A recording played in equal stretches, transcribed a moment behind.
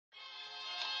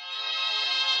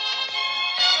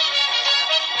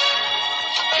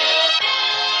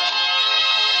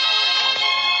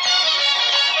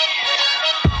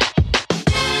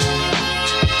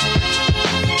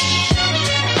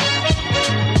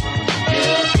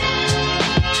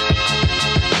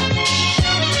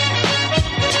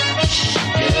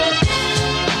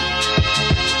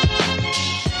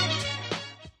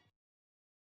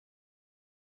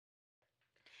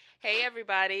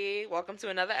everybody. Welcome to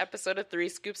another episode of 3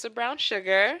 Scoops of Brown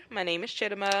Sugar. My name is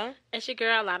Chidima. It's your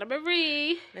girl, Lana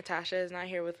Marie. Natasha is not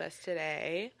here with us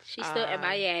today. She's still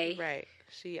MIA. Right.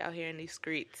 She out here in these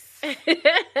streets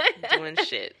doing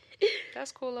shit.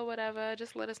 That's cool or whatever.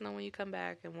 Just let us know when you come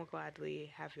back and we'll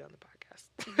gladly have you on the podcast.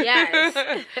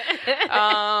 Yes.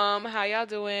 How y'all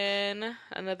doing?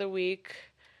 Another week.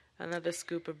 Another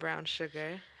scoop of brown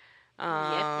sugar.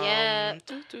 Yep.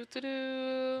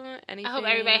 Anything? I hope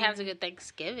everybody has a good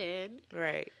Thanksgiving.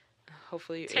 Right.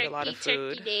 Hopefully you ate a lot of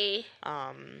food. Turkey Day.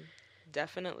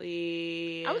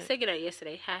 Definitely. I was singing that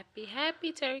yesterday.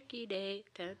 Happy Turkey Day.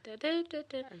 Dun, dun, dun, dun,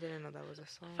 dun. I didn't know that was a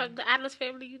song. From the Addams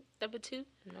Family, number 2.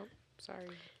 Nope. Sorry.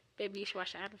 Baby, you should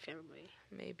watch the Addams Family.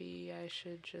 Maybe I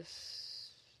should just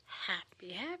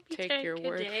Happy take Turkey your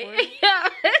word Day. for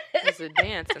it. There's a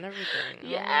dance and everything.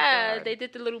 Yeah, Oh they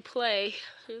did the little play.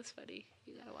 It was funny.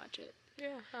 You gotta watch it.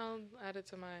 yeah, I'll add it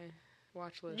to my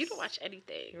watch list. You don't watch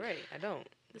anything. You're right, I don't.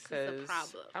 This is the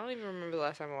problem. I don't even remember the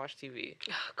last time I watched TV.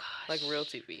 Oh gosh. Like real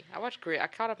TV. I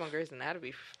caught up on Grey's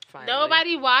Anatomy finally.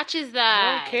 Nobody watches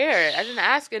that. I don't care. I didn't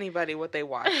ask anybody what they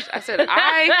watched. I said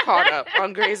I caught up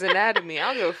on Grey's Anatomy.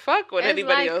 I don't give a fuck what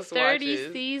anybody else 30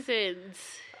 watches. seasons.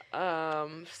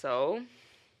 So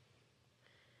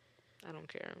I don't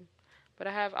care. But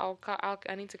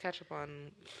I need to catch up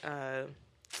on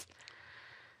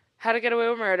How to Get Away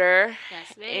with Murder.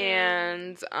 Yes,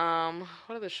 ma'am. And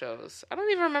what are the shows? I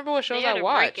don't even remember what shows They had I a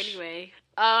watched. break anyway.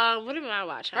 What did I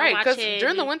watch? Right, because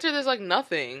during the winter there's like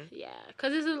nothing. Yeah,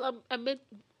 because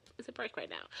it's a break right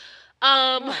now.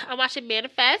 I'm watching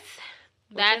Manifest.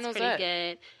 That's pretty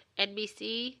good.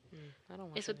 NBC. I don't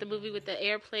watch It's with the movie with the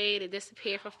airplane. It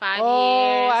disappeared for 5 years.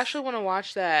 Oh, I actually want to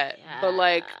watch that. Yeah. But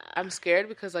like, I'm scared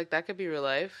because like that could be real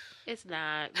life. It's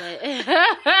not, but Is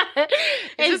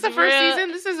this the first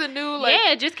season? This is a new like.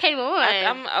 Yeah, it just came on.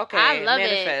 I'm okay. I love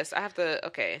Manifest. I have to.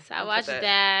 Okay. So I watched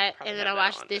that, and then I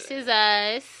watched This Is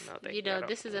Us. No, thank you you. know,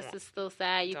 This Is Us is still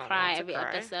sad. You Don't cry want to every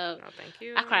cry. episode. No, thank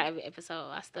you. I cry every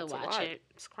episode. I still That's a watch lot. it.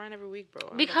 It's crying every week,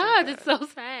 bro. Because it's so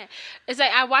sad. It's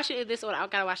like I watch it in this order. I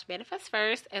gotta watch Manifest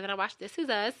first, and then I watch This Is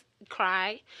Us,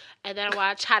 cry, and then I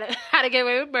watch How to Get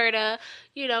Away with Murder.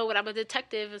 You know, when I'm a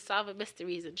detective and solving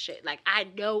mysteries and shit. Like I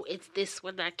know it's this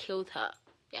one that killed her.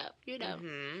 Yep, you know.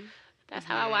 That's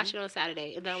how I watch it on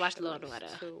Saturday, and then I watch Law and Order.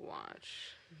 To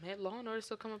watch. Man, Law and Order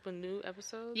still come up with new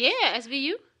episodes. Yeah,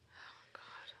 SVU.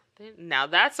 Now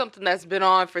that's something that's been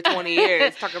on for 20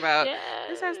 years. Talk about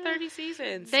this has 30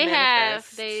 seasons. They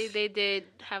Manifest. have. They did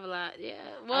have a lot. Yeah.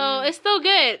 Well, it's still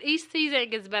good. Each season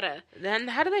gets better. Then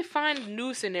how do they find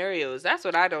new scenarios? That's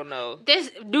what I don't know.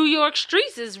 This New York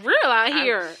streets is real out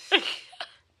here.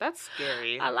 That's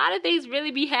scary. A lot of things really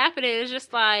be happening. It's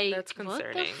just like, That's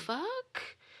concerning. What the fuck?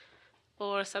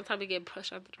 Or sometimes they get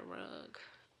pushed under the rug.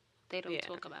 They don't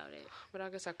talk about it. But I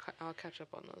guess I'll catch up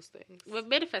on those things. With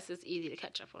Manifest, it's easy to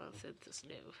catch up on since it's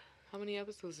new. How many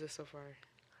episodes is this so far?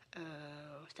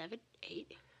 7,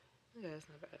 8. Yeah, that's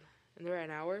not bad. And they're an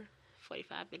hour?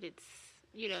 45 minutes.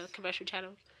 You know, commercial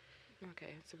channel.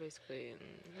 Okay, so basically,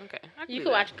 okay. You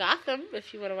can watch Gotham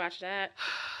if you want to watch that.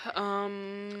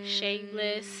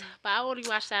 Shameless. But I only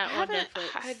watched that on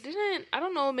Netflix. I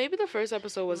don't know, maybe the first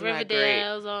episode wasn't that great.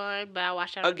 Riverdale's on, but I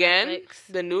watched that on Again? Netflix.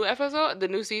 The new episode? The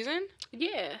new season?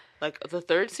 Yeah. Like the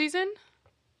third season?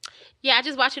 Yeah, I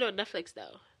just watched it on Netflix,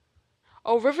 though.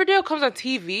 Oh, Riverdale comes on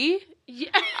TV?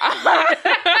 Yeah.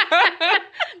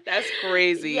 That's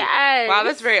crazy. Yes. Wow,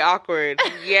 that's very awkward.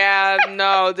 Yeah,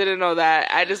 no, didn't know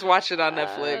that. I just watched it on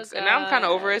Netflix. And now I'm kind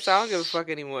of over it, so I don't give a fuck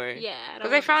anymore. Yeah.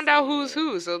 Because they found out who's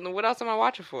who, so what else am I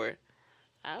watching for?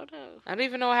 I don't know. I don't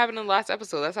even know what happened in the last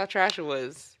episode. That's how trash it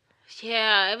was.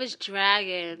 Yeah, it was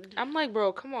dragging. I'm like,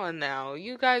 bro, come on now.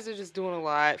 You guys are just doing a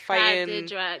lot. Fighting.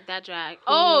 That drag.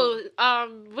 Oh,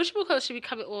 whatchamacallit should be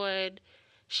coming on.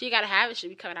 She Gotta Have It should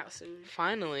be coming out soon.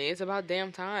 Finally. It's about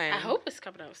damn time. I hope it's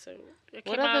coming out soon.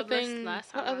 What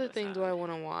other thing do I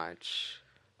want to watch?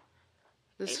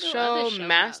 This show,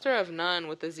 Master of None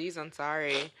with Aziz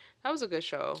Ansari. That was a good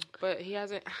show, but he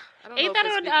hasn't. I don't know. Ain't that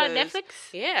on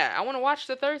Netflix? Yeah, I want to watch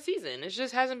the third season. It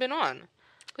just hasn't been on.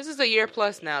 This is a year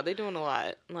plus now. They're doing a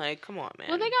lot. Like, come on, man.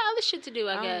 Well, they got other shit to do,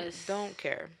 I guess. Don't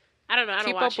care. I don't know. I don't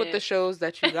Keep watch up with the shows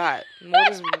that you got.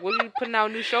 What are you putting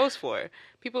out new shows for?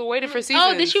 People waiting for seasons.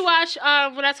 Oh, did you watch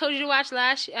what I told you to watch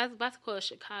last year? I was about to call it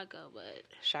Chicago, but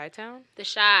Chi-Town? The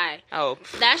Chi. Oh.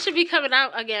 That should be coming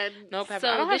out again. Nope. So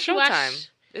I don't have Showtime.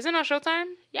 Isn't it on Showtime?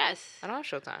 Yes. I don't have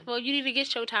Showtime. Well, you need to get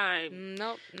Showtime.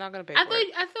 Nope. Not going to pay for it.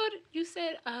 I thought you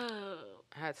said, I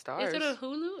had Stars. Is it on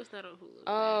Hulu? It's not on Hulu.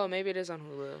 Oh, maybe it is on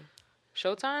Hulu.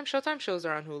 Showtime? Showtime shows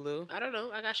are on Hulu. I don't know.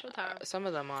 I got Showtime. Some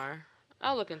of them are.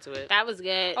 I'll look into it. That was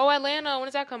good. Oh, Atlanta. When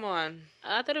does that come on?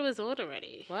 I thought it was on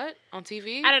already. What? On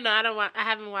TV? I don't know. I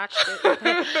haven't watched it.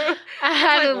 I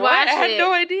haven't watched it. I had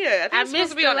no idea. I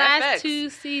missed the last 2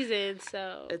 seasons,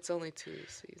 so it's only 2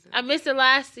 seasons. I missed the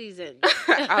last season.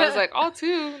 I was like, all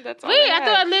 2. That's all. Wait, I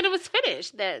thought Atlanta was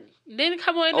finished. Then didn't it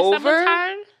come on in the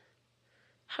summertime?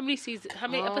 How many seasons? How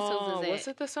many episodes is it? Was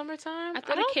it the summertime? I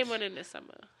thought it came on in the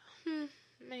summer.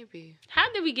 Maybe.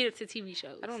 How did we get into TV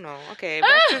shows? I don't know. Okay,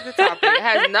 back to the topic. It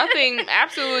has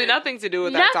absolutely nothing to do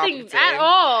with that topic today. Nothing at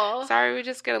all. Sorry, we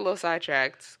just get a little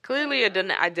sidetracked. Clearly, a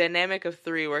dynamic of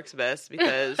 3 works best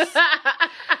because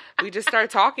we just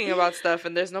start talking about stuff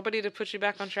and there's nobody to put you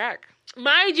back on track.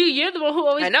 Mind you, you're the one who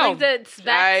always brings it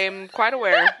back. I'm quite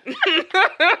aware.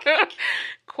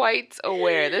 Quite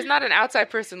aware. There's not an outside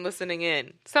person listening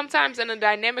in. Sometimes in a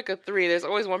dynamic of 3, there's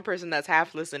always one person that's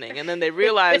half listening, and then they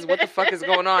realize what the fuck is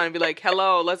going on and be like,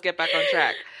 hello, let's get back on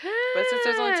track. But since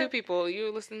there's only 2 people,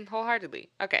 you listen wholeheartedly.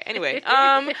 Okay, anyway.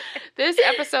 This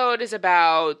episode is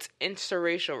about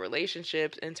interracial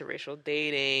relationships, interracial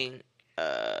dating,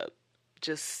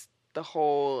 just the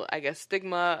whole, I guess,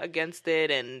 stigma against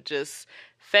it, and just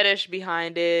fetish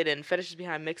behind it, and fetishes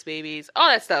behind mixed babies, all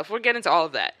that stuff. We'll get into all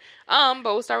of that. But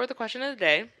we'll start with the question of the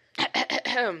day.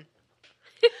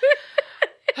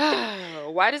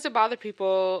 Why does it bother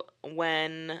people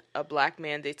when a black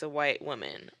man dates a white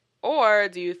woman? Or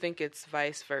do you think it's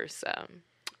vice versa?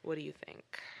 What do you think?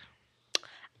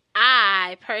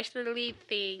 I personally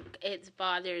think it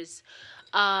bothers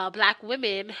black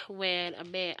women when a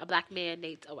black man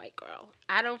dates a white girl.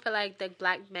 I don't feel like the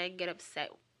black men get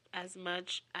upset as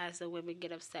much as the women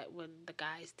get upset when the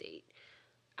guys date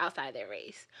outside their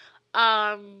race.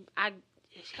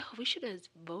 We should have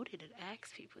voted and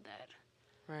asked people that.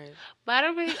 Right. But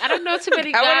I don't know too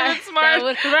many guys that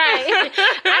would, right.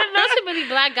 I don't know too many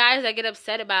black guys that get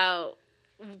upset about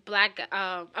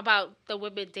the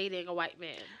women dating a white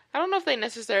man. I don't know if they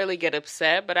necessarily get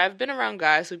upset, but I've been around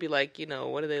guys who'd be like,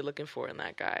 what are they looking for in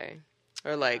that guy?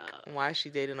 Or like, why is she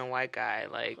dating a white guy?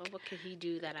 Like, well, what can he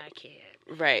do that I can't?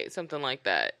 Right, something like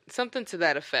that. Something to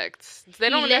that effect. They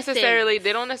don't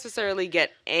necessarily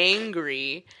get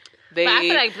angry. But I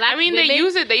feel like women, they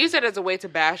use it as a way to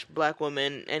bash black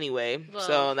women anyway. Well,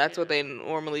 so that's what they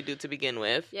normally do to begin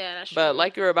with. Yeah, that's true. But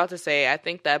like you were about to say, I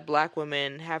think that black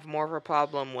women have more of a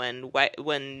problem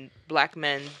when black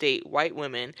men date white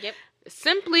women. Yep.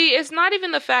 Simply, it's not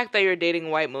even the fact that you're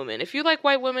dating white women. If you like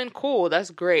white women, cool,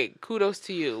 that's great. Kudos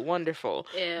to you. Wonderful.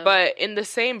 Ew. But in the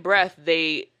same breath,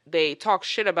 they talk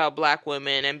shit about black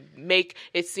women and make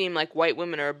it seem like white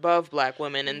women are above black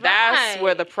women. And that's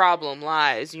where the problem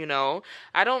lies, I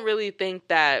don't really think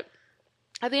that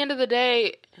at the end of the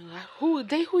day,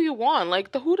 date who you want.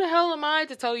 Like, who the hell am I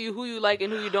to tell you who you like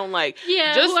and who you don't like?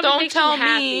 Yeah, just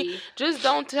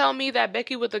don't tell me that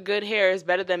Becky with the good hair is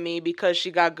better than me because she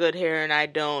got good hair and I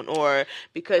don't, or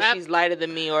because she's lighter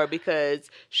than me, or because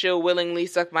she'll willingly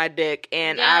suck my dick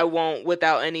and I won't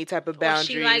without any type of boundaries.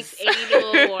 Or she likes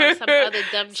anal or some other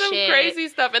dumb shit. Some crazy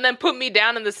stuff, and then put me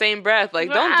down in the same breath.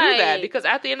 Like, don't do that, because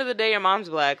at the end of the day, your mom's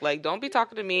black. Like, don't be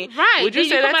talking to me. Right. Would you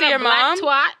say that to your mom?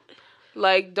 Twat?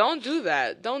 Like, don't do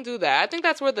that. Don't do that. I think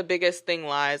that's where the biggest thing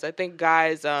lies. I think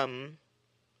guys,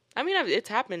 it's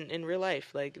happened in real life.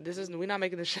 Like, we're not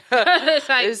making this shit up.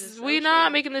 We're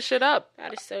not making this shit up.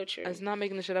 That is so true. It's not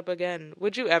making this shit up again.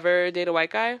 Would you ever date a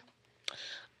white guy?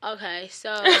 Okay,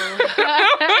 so.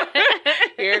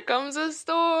 Here comes a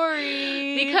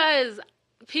story. Because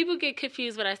people get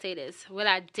confused when I say this. Would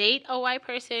I date a white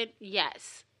person?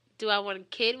 Yes. Do I want a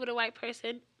kid with a white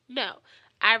person? No.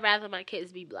 I'd rather my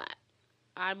kids be black.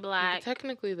 I'm black. But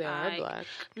technically, they are black.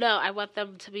 No, I want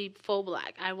them to be full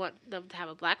black. I want them to have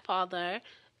a black father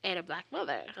and a black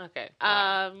mother. Okay.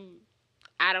 I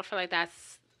don't feel like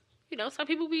that's, some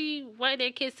people be wanting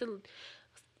their kids to,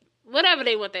 whatever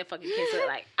they want their fucking kids to look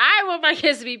like. I want my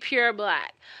kids to be pure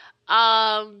black.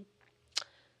 But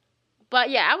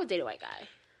yeah, I would date a white guy.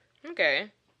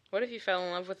 Okay. What if you fell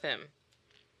in love with him?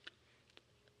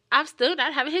 I'm still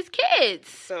not having his kids.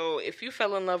 So if you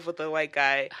fell in love with a white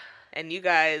guy and you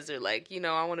guys are like,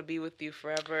 I want to be with you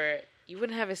forever, you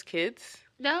wouldn't have his kids?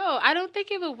 No, I don't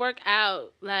think it would work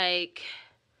out. Like,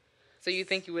 so you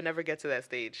think you would never get to that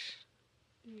stage?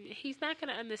 He's not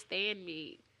going to understand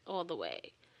me all the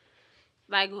way.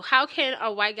 Like, how can a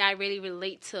white guy really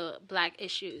relate to black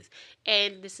issues?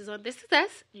 And this is on This Is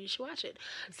Us. You should watch it.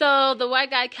 So the white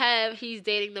guy, Kev, he's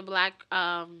dating the black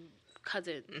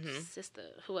cousin, sister,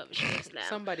 whoever she is now.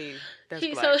 Somebody that's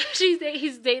black. So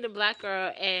he's dating a black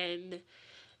girl, and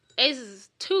it's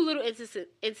 2 little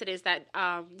incidents that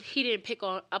he didn't pick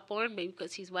up on, maybe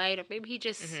because he's white, or maybe he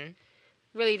just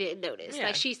really didn't notice. Yeah.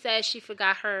 Like, she said she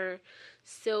forgot her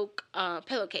silk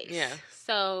pillowcase. Yeah.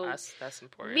 So that's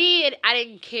important. I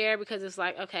didn't care because it's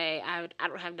like, okay, I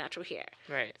don't have natural hair.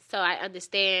 Right. So I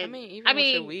understand. I mean, even with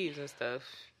your weaves and stuff.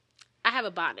 I have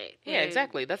a bonnet. Yeah,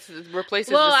 exactly. That's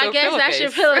replaces well, the silk I guess pillowcase. that's your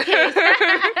pillowcase.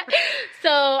 So,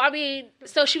 I mean,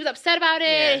 so she was upset about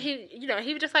it. Yeah.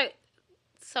 He was just like,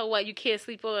 so what, you can't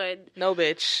sleep on? No,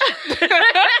 bitch. He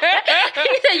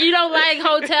said, you don't like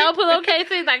hotel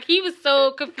pillowcases? Like, he was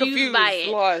so confused by it.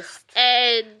 Lost.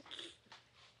 And,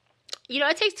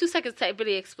 it takes 2 seconds to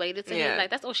really explain it to him. Yeah. Like,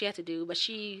 that's all she had to do. But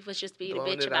she was just being Blown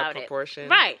a bitch it about out it. proportion.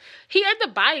 Right. He ended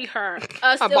up buying her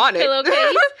a silk bonnet.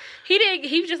 pillowcase.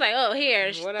 He was just like, oh, here,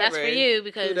 Whatever. that's for you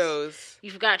because Kudos. you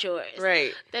forgot yours.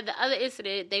 Right. Then the other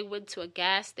incident, they went to a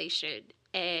gas station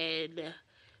and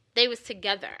they was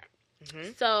together.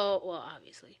 Mm-hmm. So, well,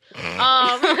 obviously.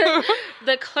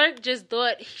 The clerk just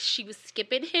thought she was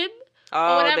skipping him.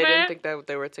 Oh, or whatever. they didn't think that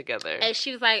they were together. And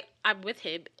she was like, I'm with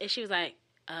him. And she was like,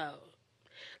 oh.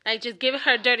 Like, just giving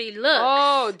her dirty looks.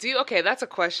 Oh, okay, that's a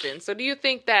question. So do you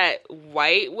think that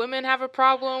white women have a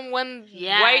problem when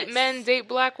white men date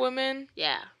black women?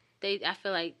 Yeah. I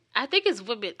think it's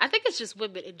women. I think it's just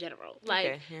women in general. Like,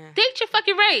 okay, yeah. date your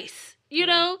fucking race, you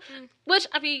know? Which,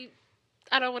 I mean,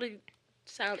 I don't want to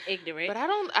sound ignorant.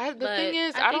 But the thing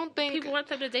is, I don't think people want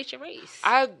them to date your race.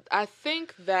 I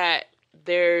think that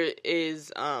there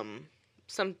is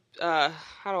some how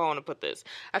do I want to put this?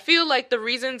 I feel like the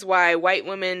reasons why white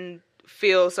women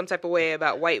feel some type of way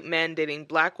about white men dating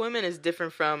black women is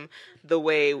different from the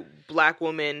way black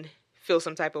women feel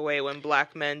some type of way when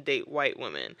black men date white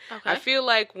women. Okay. I feel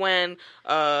like when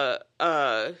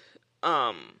a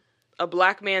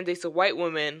black man dates a white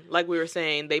woman, like we were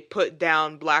saying, they put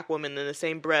down black women in the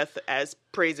same breath as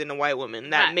praising a white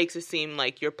woman. That makes it seem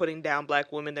like you're putting down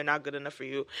black women, they're not good enough for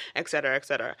you, et cetera, et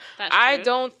cetera. I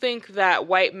don't think that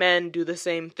white men do the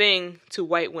same thing to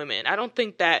white women. I don't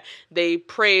think that they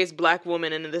praise black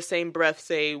women and in the same breath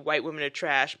say white women are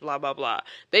trash, blah, blah, blah.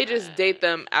 They just date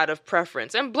them out of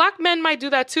preference. And black men might do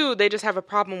that too. They just have a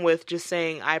problem with just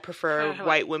saying, I prefer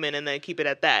white women and then keep it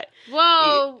at that.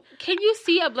 Well, can you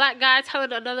see a black guy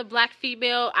telling another black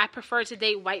female, I prefer to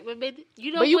date white women?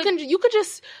 But you could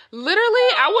just literally,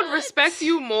 I would respect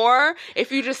you more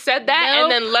if you just said that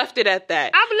and then left it at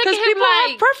that. I'm looking at him people like,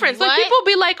 have preference. what? Like, people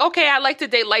be like, okay, I like to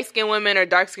date light-skinned women or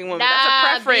dark-skinned women.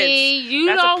 That's a preference. You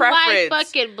that's don't a preference. like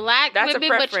fucking black that's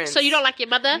women, a preference. so you don't like your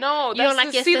mother? No, you don't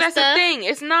like your sister? That's the thing.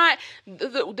 It's not,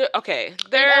 okay.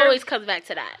 It always comes back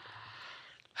to that.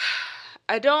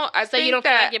 I think you don't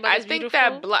feel like your mother's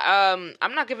beautiful?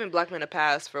 I'm not giving black men a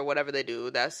pass for whatever they do.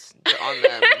 That's on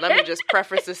them. Let me just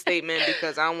preface this statement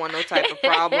because I don't want no type of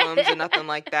problems or nothing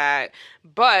like that.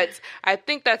 But I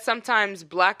think that sometimes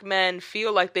black men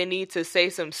feel like they need to say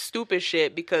some stupid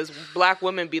shit because black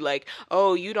women be like,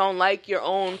 oh, you don't like your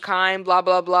own kind, blah,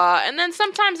 blah, blah. And then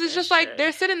sometimes it's just like,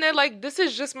 they're sitting there like, this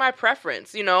is just my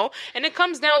preference, you know? And it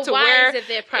comes down to where... Why is it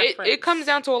their preference? It comes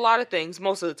down to a lot of things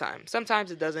most of the time. Sometimes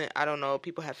it doesn't. I don't know.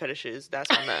 People have fetishes. That's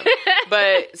on them.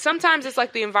 But sometimes it's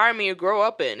like the environment you grow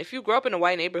up in. If you grow up in a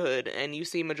white neighborhood and you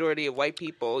see majority of white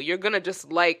people, you're going to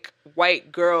just like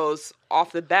white girls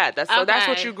off the bat. That's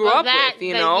what you grew up with,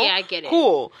 you know? Yeah, I get it.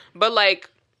 Cool. But like,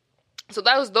 so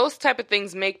those type of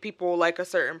things make people like a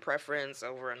certain preference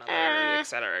over another, et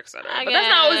cetera, et cetera. But that's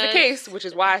not always the case, which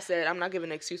is why I said I'm not giving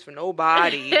an excuse for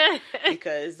nobody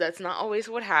because that's not always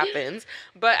what happens.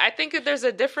 But I think that there's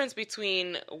a difference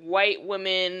between white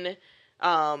women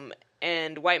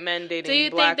and white men dating black women. Do you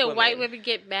think the white women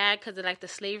get mad because of like the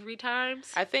slavery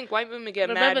times? I think white women get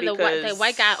mad because the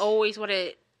white guy always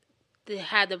wanted to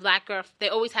have the black girl. They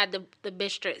always had the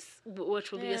mistress,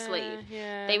 which would be a slave.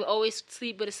 Yeah. They would always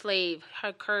sleep with a slave.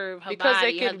 Her curve, her because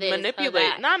body, they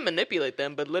could not manipulate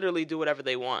them, but literally do whatever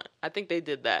they want. I think they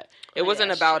did that. It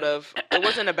wasn't about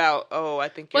oh, I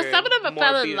think you're some of them more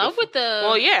fell in beautiful. love with the.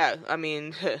 Well, yeah. I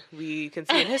mean, we can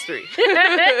see in history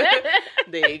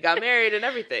they got married and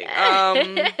everything.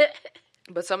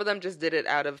 But some of them just did it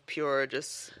out of pure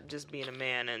just being a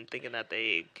man and thinking that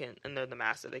they can, and they're the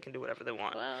master, they can do whatever they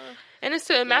want. Well, and it's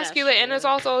to emasculate, and there's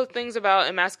also things about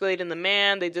emasculating the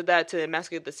man. They did that to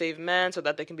emasculate the saved men so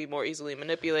that they can be more easily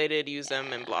manipulated, use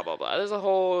them, and blah, blah, blah. There's a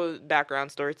whole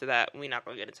background story to that. We're not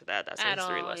going to get into that. That's a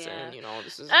history lesson. Yeah. You know,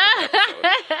 this is a different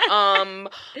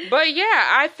episode. But yeah,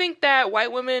 I think that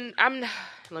white women,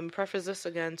 let me preface this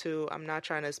again, too. I'm not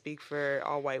trying to speak for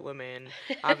all white women.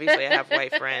 Obviously, I have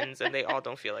white friends, and they all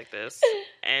don't feel like this.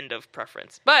 End of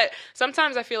preference. But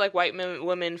sometimes I feel like white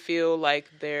women feel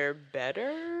like they're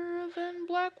better than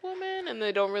black women, and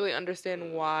they don't really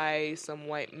understand why some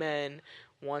white men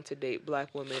want to date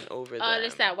black women over them. Oh,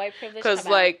 it's that white privilege. Because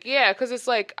it's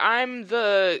like I'm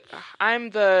the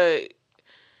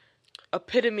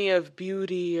epitome of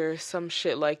beauty or some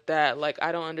shit like that. Like,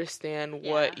 I don't understand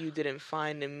what you didn't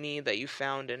find in me that you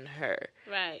found in her.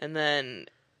 Right. And then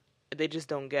they just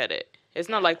don't get it. It's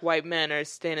not like white men are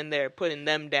standing there putting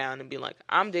them down and being like,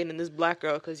 I'm dating this black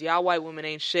girl because y'all white women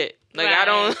ain't shit. Like, I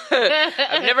don't...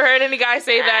 I've never heard any guy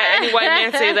say that, any white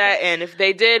man say that. And if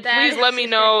they did, please let me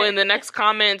know in the next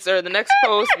comments or the next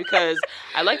post, because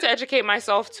I like to educate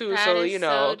myself too. So, you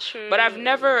know. So true. But I've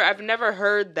never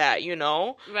heard that, you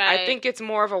know. Right. I think it's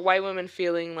more of a white woman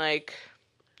feeling like...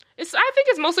 I think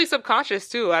it's mostly subconscious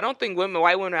too. I don't think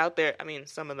white women out there. I mean,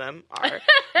 some of them are,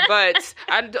 but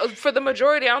for the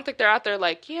majority, I don't think they're out there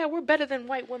like, yeah, we're better than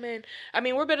white women. I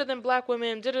mean, we're better than black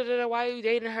women. Why are you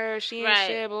dating her? She ain't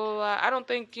shit. Blah, blah, blah. I don't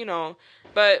think, you know,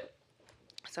 but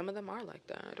some of them are like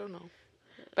that. I don't know,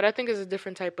 but I think it's a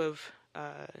different type of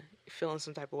feeling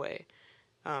some type of way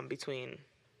between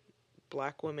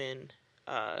black women.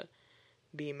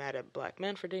 Being mad at black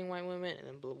men for dating white women, and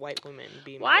then white women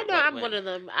being mad at white I'm women. one of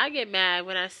them. I get mad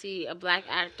when I see a black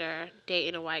actor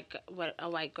dating a white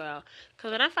girl.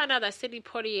 Because when I found out that Sidney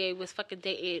Poitier was fucking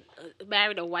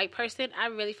married a white person, I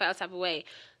really felt a type of way.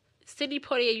 Sidney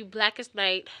Poitier, you black as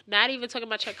night, not even talking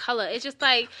about your color. It's just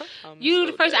like, you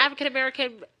the first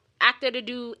African-American actor to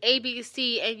do A, B, and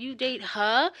C, and you date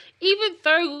her? Even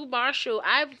Thurgood Marshall,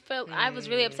 I was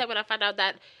really upset when I found out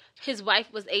that his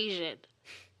wife was Asian.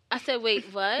 I said, wait,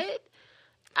 what?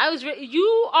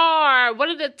 You are one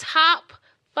of the top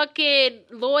fucking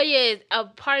lawyers, a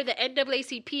part of the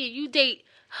NAACP, and you date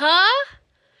her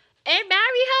and marry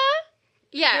her?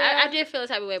 Yeah. I did feel a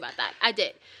type of way about that. I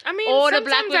did. I mean, all the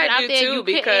sometimes black women I do out there, too,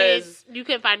 because you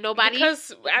couldn't find nobody.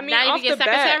 Because I mean, not even off the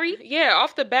secretary.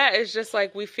 Off the bat, it's just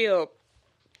like we feel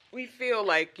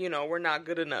like, you know, we're not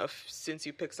good enough since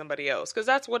you picked somebody else. Because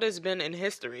that's what it's been in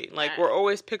history. Like, we're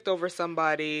always picked over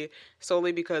somebody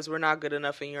solely because we're not good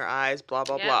enough in your eyes, blah,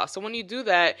 blah, blah. So when you do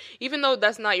that, even though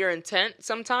that's not your intent,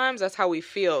 sometimes that's how we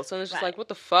feel. So it's just like, what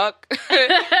the fuck?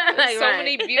 Like, so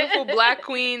many beautiful black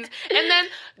queens. And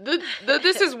then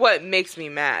this is what makes me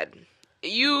mad.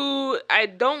 I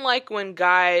don't like when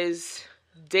guys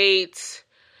date...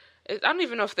 I don't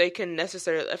even know if they can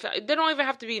necessarily... They don't even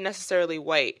have to be necessarily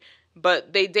white,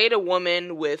 but they date a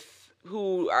woman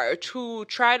who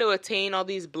try to attain all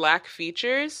these black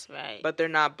features, but they're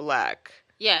not black.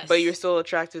 Yes. But you're still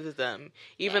attracted to them.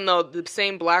 Even though the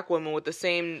same black woman with the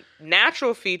same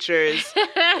natural features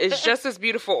is just as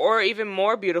beautiful or even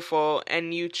more beautiful,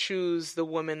 and you choose the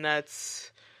woman that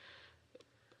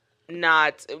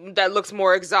looks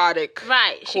more exotic.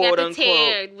 Right. She got the unquote.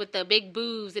 tear with the big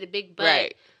boobs and the big butt.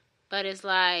 Right. But it's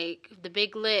like the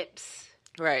big lips.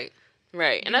 Right.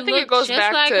 Right. And You I think it look goes just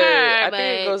back like to her, I but-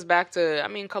 think it goes back to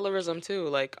colorism too,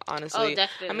 like, honestly. Oh,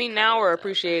 definitely. I mean, now we're colorism.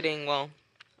 appreciating, well,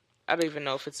 I don't even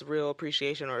know if it's real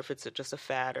appreciation or if it's just a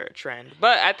fad or a trend.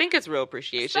 But I think it's real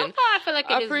appreciation. So far, I feel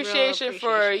like it is real appreciation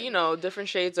for, you know, different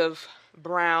shades of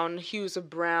brown, hues of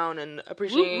brown, and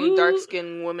appreciating Woo woo.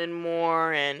 dark-skinned women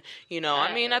more. And, you know,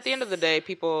 I mean, at the end of the Yes. day,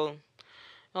 people...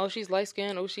 Oh, she's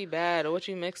light-skinned. Oh, she bad. Oh, what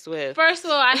you mixed with? First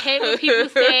of all, I hate when people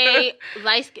say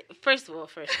light skin. First of all,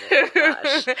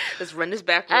 gosh. Let's run this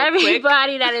back real quick.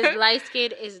 Everybody that is light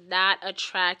skinned is not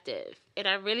attractive. And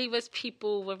I really wish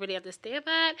people would really understand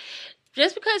that.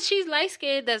 Just because she's light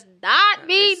skinned does not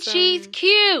mean she's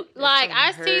cute. Like,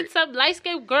 I've seen some light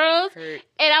skinned girls, and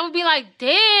I would be like,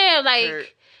 damn,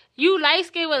 like, you light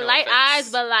skinned with light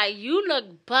eyes, but like, you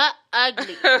look butt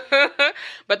ugly.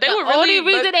 But they The were really... only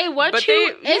reason they want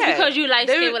you is because you light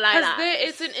skinned with light eyes.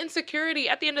 It's an insecurity.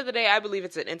 At the end of the day, I believe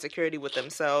it's an insecurity with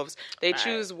themselves. They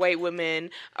choose white women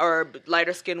or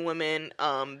lighter skinned women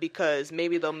because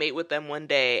maybe they'll mate with them one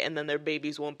day and then their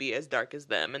babies won't be as dark as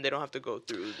them and they don't have to go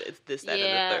through this, that, and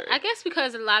the third. I guess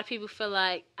because a lot of people feel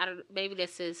like, maybe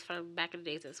this is from back in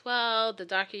the days as well, the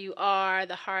darker you are,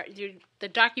 the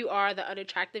darker you are, the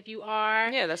unattractive you are.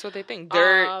 Yeah, that's what they think.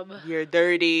 You're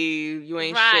dirty. You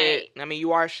ain't shit. I mean,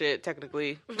 you are shit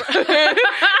technically.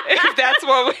 if that's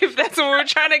what we're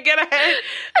trying to get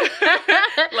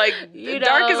at. Like,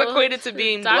 dark is equated to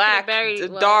being black,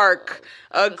 dark,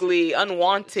 ugly,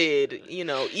 unwanted, you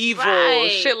know, evil,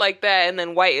 shit like that. And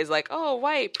then white is like, oh,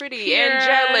 white, pretty, pure,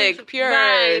 angelic,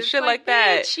 pure, shit like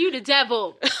that. Bitch, you the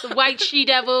devil, the white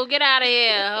she-devil. Get out of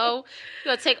here, ho.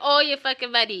 You gonna take all your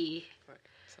fucking money.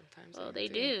 Well, they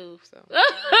do. So.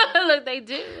 Look, they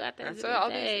do. At the end of the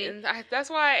day. That's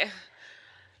why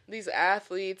these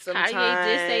athletes sometimes... Kanye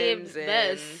did say it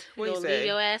best. What you he gonna leave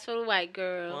your ass for the white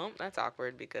girl. Well, that's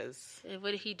awkward because... And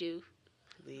what did he do?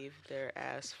 Leave their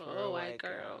ass for Oh, a white white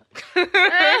girl.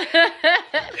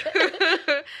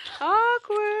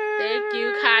 Awkward. Thank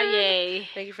you, Kanye.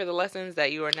 Thank you for the lessons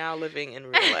that you are now living in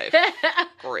real life.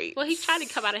 Great. Well, he's trying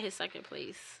to come out of his second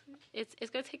place. It's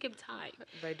gonna take him time.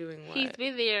 By doing what? He's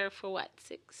been there for what,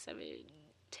 6, 7,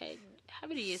 10? How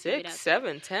many years? 6,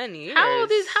 7, 10 years. How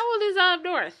old is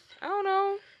North? I don't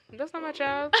know. That's not my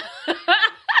child.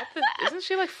 Isn't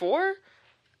she like 4?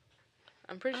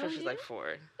 I'm pretty sure she's like 4.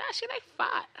 Nah, she's like 5.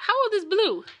 How old is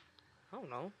Blue? I don't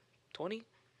know. 20?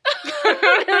 They're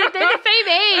the same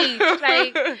age.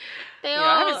 Like they all.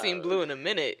 I haven't seen Blue in a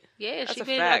minute. Yeah, That's she a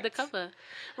been fact. undercover.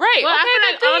 Right. Well, okay,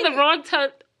 I feel like on the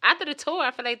wrong after the tour,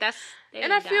 I feel like that's.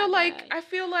 And I feel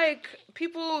like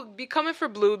people be coming for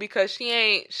Blue because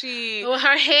she with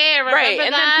her hair, right,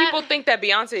 and that? then people think that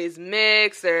Beyonce is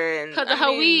mixed or because of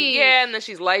her weave. Yeah, and then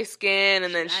she's light skinned,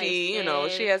 and then she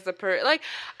has the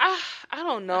I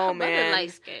don't know, her man.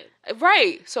 Light skin.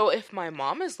 Right. So if my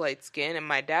mom is light skinned and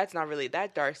my dad's not really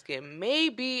that dark skinned,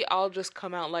 maybe I'll just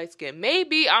come out light skinned.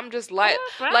 Maybe I'm just light.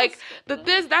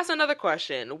 That's another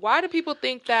question. Why do people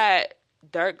think that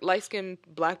light skinned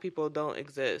black people don't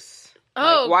exist?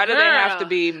 Oh, why do they have to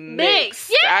be mixed?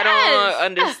 Yes! I don't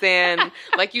understand.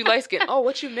 Like, you light skin. Oh,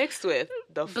 what you mixed with?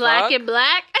 The black and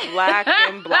black? Black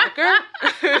and blacker?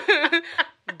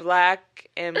 Black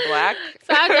and black.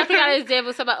 So I definitely got an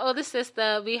example. So my older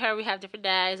sister, we have different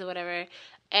dads or whatever.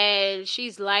 And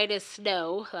she's light as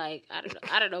snow. Like,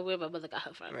 I don't know where my mother got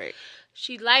her from. Right.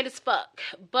 She's light as fuck.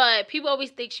 But people always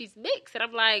think she's mixed. And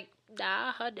I'm like,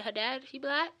 nah, her dad, he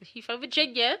black. He from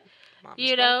Virginia. Mom's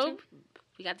you know?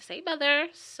 We got the same mother,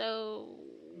 so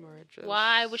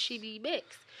why would she be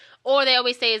mixed? Or they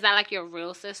always say, is that like your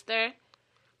real sister?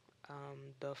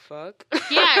 The fuck?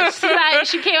 Yeah,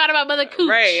 she came out of my mother cooch.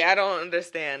 Right, I don't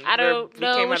understand. I don't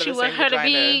know what she want her to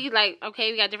be. Like,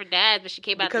 okay, we got different dads, but she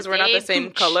came out because the we're same not the same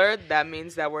cooch. color. That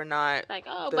means that we're not. Like,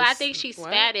 but I think she's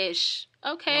Spanish.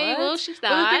 Okay, what? well, she's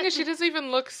not. But the thing is, she doesn't even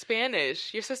look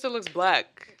Spanish. Your sister looks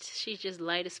black. She's just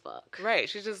light as fuck. Right,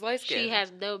 she's just light skinned. She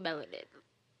has no melanin.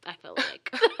 I feel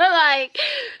like, like,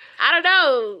 I don't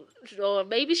know, or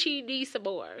maybe she needs some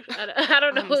more. I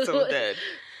don't know. I'm so dead.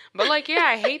 But like, yeah,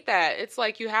 I hate that. It's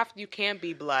like you can't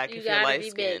be black if you're light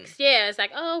skinned. Yeah, it's like,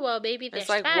 oh well, maybe they're it's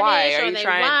like, Spanish why are or you they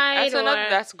trying? white.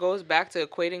 That goes back to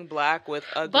equating black with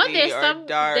ugly but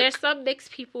dark. There's some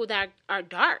mixed people that are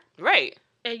dark, right?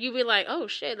 And you be like, oh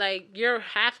shit, like you're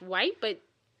half white, but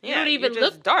you don't even look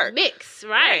look dark. Mixed,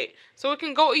 right? So it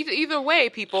can go either way,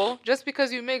 people. Just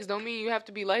because you mix don't mean you have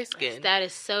to be light skinned. That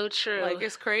is so true. Like,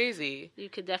 it's crazy. You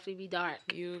could definitely be dark.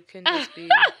 You can just be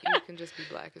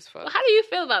black as fuck. Well, how do you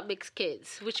feel about mixed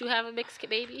kids? Would you have a mixed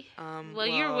baby? Well,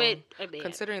 you're with a man.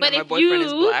 Considering but that my boyfriend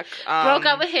is black. Broke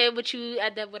up with him, would you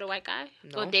end up with a white guy?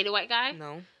 No. Or date a white guy?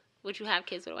 No. Would you have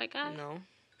kids with a white guy? No.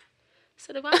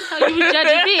 So then why the hell you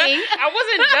judging me? I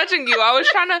wasn't judging you. I was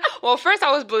trying to... Well, first I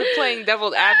was playing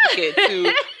devil's advocate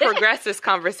to progress this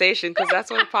conversation, because that's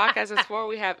what the podcast is for.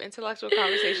 We have intellectual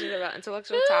conversations about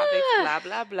intellectual topics, blah,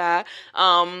 blah, blah.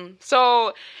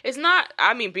 So it's not...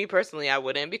 I mean, me personally, I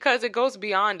wouldn't, because it goes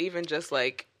beyond even just,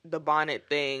 like, the bonnet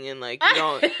thing, and like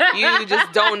you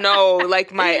just don't know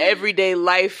like my everyday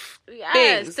life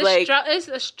things. Like that's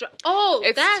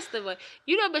the one.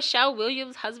 You know, Michelle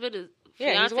Williams' husband is.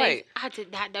 Yeah, he's white. I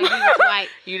did not know he was white.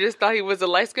 You just thought he was a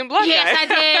light-skinned black guy. Yes, I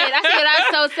did. I said,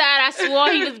 that's so sad. I swore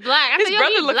he was black. His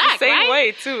brother looks the same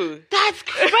way, too. That's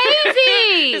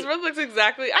crazy. His brother looks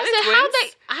exactly... I said, how they...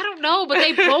 I don't know, but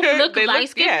they both look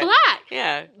light-skinned black.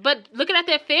 Yeah. But looking at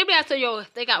their family, I said, yo,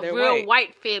 they got real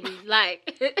white family.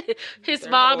 Like, his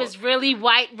mom is really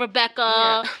white,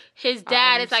 Rebecca. Yeah. His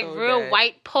dad is like real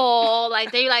white, Paul.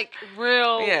 Like, they like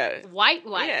real white.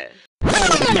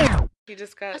 Yeah. He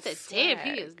just got I said, damn,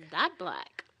 he is not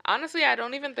black. Honestly, I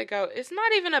don't even think it's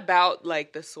not even about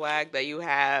like the swag that you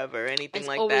have or anything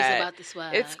like that. It's always about the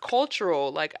swag. It's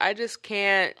cultural. Like, I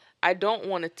don't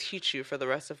want to teach you for the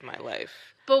rest of my life.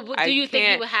 But do you think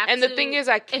you would have to? And the thing is,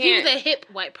 I can't. If he was a hip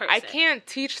white person. I can't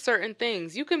teach certain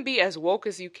things. You can be as woke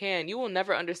as you can. You will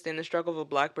never understand the struggle of a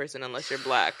black person unless you're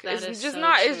black. It's just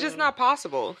not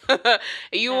possible.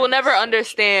 You will never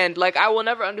understand. Like, I will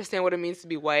never understand what it means to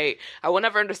be white. I will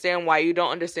never understand why you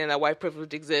don't understand that white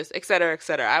privilege exists, et cetera, et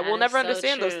cetera. I will never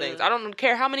understand those things. I don't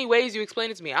care how many ways you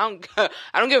explain it to me. I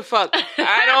don't give a fuck.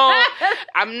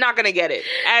 I'm not gonna get it.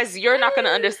 As you're not gonna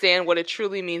understand what it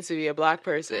truly means to be a black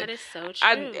person. That is so true.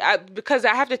 because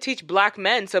I have to teach black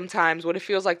men sometimes what it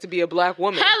feels like to be a black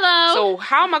woman. Hello. So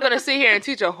how am I going to sit here and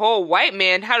teach a whole white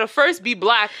man how to first be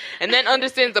black and then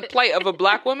understand the plight of a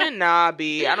black woman? Nah,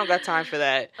 B, I don't got time for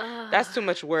that. That's too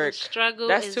much work. The struggle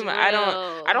That's is too much.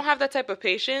 real. I don't have that type of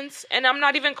patience, and I'm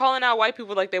not even calling out white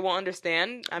people like they won't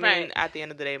understand. I mean, Right. at the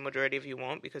end of the day, majority of you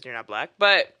won't because you're not black,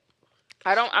 but.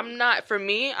 I'm not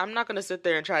going to sit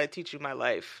there and try to teach you my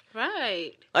life.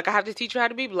 Right. Like, I have to teach you how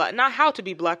to be black. Not how to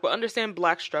be black, but understand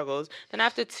black struggles. Then I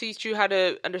have to teach you how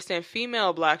to understand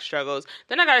female black struggles.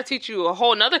 Then I got to teach you a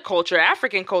whole nother culture,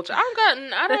 African culture.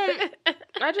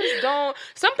 I just don't.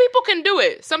 Some people can do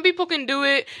it. Some people can do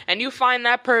it, and you find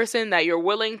that person that you're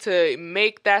willing to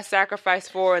make that sacrifice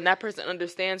for, and that person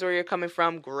understands where you're coming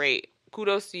from, great.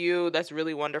 Kudos to you. That's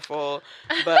really wonderful.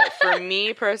 But for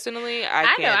me personally,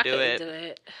 I can't do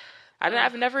it.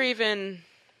 I've never even.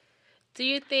 Do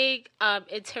you think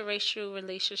interracial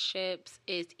relationships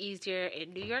is easier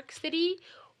in New York City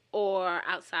or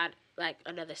outside, like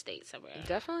another state somewhere?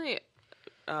 Definitely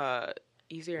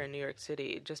easier in New York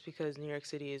City, just because New York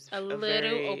City is a little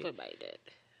very open-minded.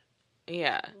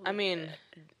 Yeah, I mean,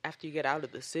 after you get out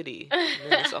of the city,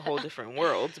 then it's a whole different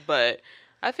world. But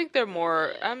I think they're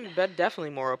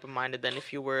definitely more open-minded than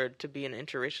if you were to be in an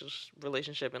interracial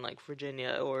relationship in, like,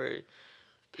 Virginia or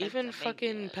even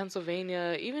fucking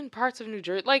Pennsylvania, even parts of New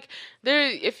Jersey. Like,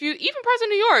 even parts of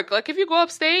New York. Like, if you go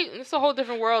upstate, it's a whole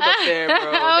different world up there, bro.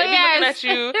 They be looking at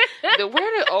you.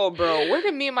 Where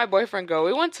did me and my boyfriend go?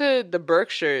 We went to the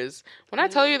Berkshires. When I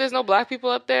tell you there's no black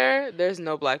people up there, there's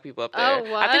no black people up there. Oh,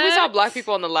 what? I think we saw black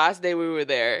people on the last day we were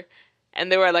there. And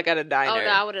they were like at a diner. Oh no,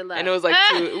 I would have left. And it was like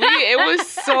it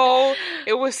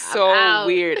was so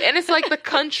weird. And it's like the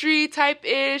country type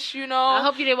ish, you know. I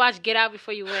hope you didn't watch Get Out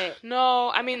before you went. No,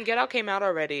 I mean Get Out came out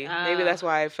already. Maybe that's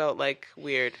why I felt like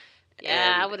weird.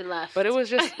 Yeah, I would have left. But it was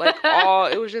just like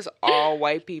all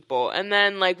white people. And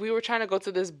then like we were trying to go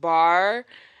to this bar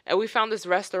and we found this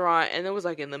restaurant and it was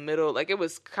like in the middle, like it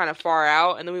was kind of far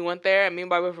out. And then we went there and me and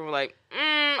my boyfriend were like,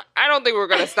 I don't think we're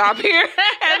going to stop here.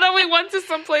 And then we went to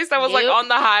some place that was like on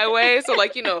the highway. So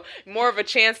like, you know, more of a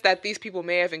chance that these people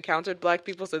may have encountered black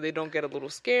people so they don't get a little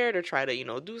scared or try to, you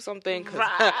know, do something. 'Cause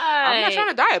I'm not trying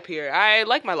to die up here. I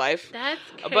like my life. That's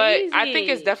crazy. But I think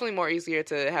it's definitely more easier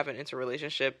to have an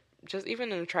interrelationship, just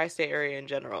even in the tri-state area in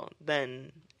general,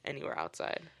 than anywhere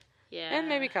outside. Yeah. And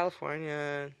maybe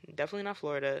California. Definitely not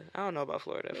Florida. I don't know about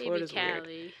Florida. Maybe Florida's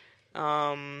Cali.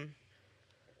 weird.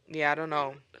 Yeah, I don't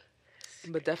know.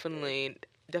 But definitely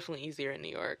easier in New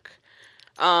York.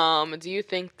 Do you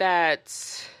think that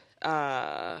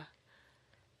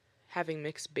having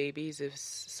mixed babies is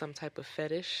some type of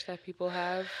fetish that people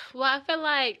have? Well, I feel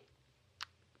like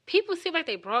people seem like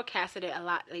they broadcasted it a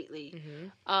lot lately.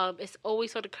 Mm-hmm. It's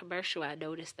always on the commercial. I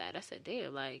noticed that. I said,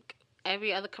 damn, like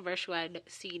every other commercial I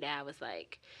see now is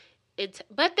like,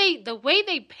 but the way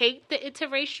they paint the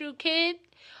interracial kid.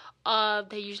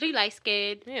 They're usually light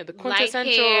skinned. Yeah, the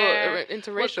quintessential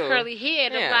interracial. With curly hair.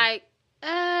 And yeah.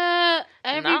 I'm like,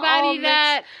 everybody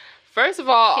that... First of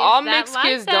all mixed like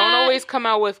kids that. don't always come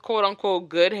out with quote unquote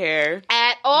good hair.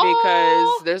 At all.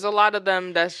 Because there's a lot of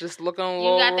them that's just looking a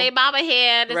little... You got their mama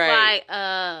hair and it's like,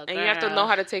 and you have to know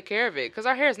how to take care of it. Because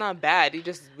our hair is not bad. We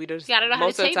just gotta know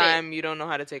most how to of the tame time, you don't know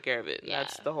how to take care of it. Yeah.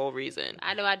 That's the whole reason.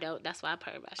 I know I don't. That's why I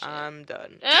perm my shit. I'm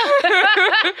done.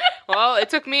 Well, it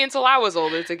took me until I was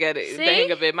older to get it, the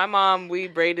hang of it. My mom, we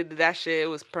braided that shit. It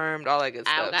was permed, all that good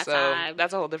stuff. So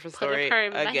that's a whole different story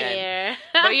again.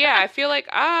 But yeah, I feel like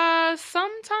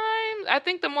sometimes I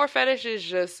think the more fetish is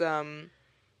just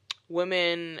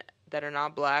women that are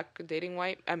not black dating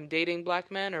dating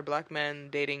black men, or black men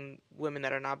dating women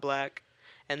that are not black.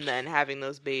 And then having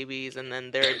those babies, and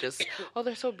then they're just, oh,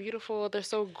 they're so beautiful, they're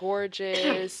so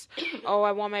gorgeous. Oh,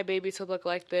 I want my baby to look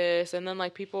like this. And then,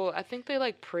 like, people, I think they,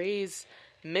 like, praise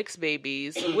mixed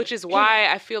babies, which is why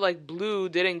I feel like Blue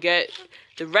didn't get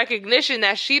the recognition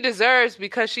that she deserves,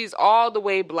 because she's all the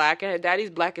way black, and her daddy's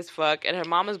black as fuck, and her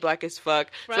mama's black as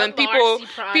fuck. From so then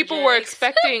people were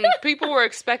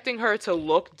expecting her to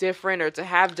look different or to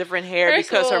have different hair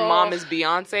because her mom is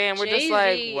Beyonce, and we're just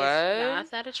like, what?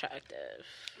 Not that attractive.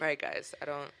 Right, guys.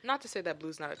 Not to say that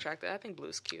Blue's not attractive. I think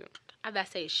Blue's cute. I'm not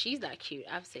saying she's not cute.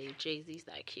 I'm saying Jay-Z's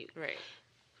not cute. Right.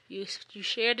 You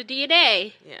share the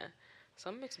DNA. Yeah.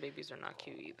 Some mixed babies are not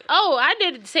cute either. Oh, I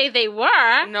didn't say they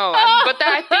were. No, but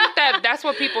I think that's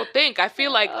what people think. I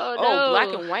feel like,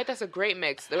 black and white, that's a great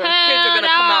mix. The kids are going to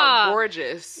come out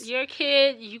gorgeous. Your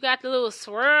kid, you got the little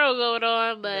swirl going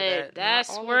on, but that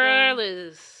swirl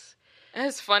is...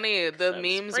 It's funny, the Some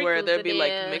memes where there'd be sprinkles in like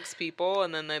there. mixed people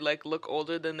and then they like look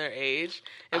older than their age.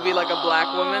 It'd be like a black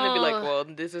woman. They'd be like, well,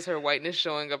 this is her whiteness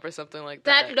showing up or something like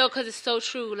that. That no, because it's so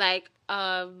true. Like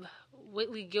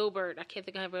Whitley Gilbert, I can't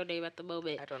think of her real name at the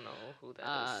moment. I don't know who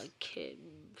that is. Kim,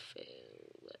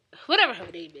 whatever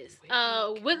her name is.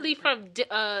 Whitley from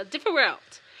Different World.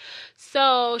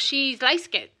 So she's light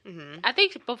skinned. Mm-hmm. I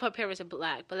think both her parents are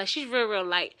black, but like she's real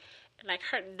light. And like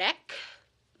her neck,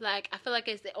 like I feel like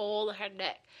it's all of her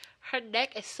neck. Her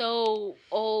neck is so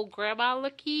old grandma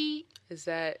looky. Is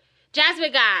that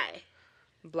Jasmine Guy.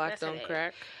 Black That's her Don't name.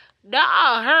 Crack? No,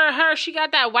 her, she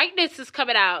got that whiteness is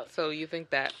coming out. So you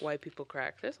think that white people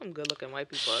crack? There's some good looking white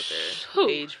people out there Who? who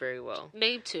age very well.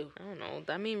 Name two. I don't know.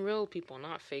 I mean, real people,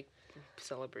 not fake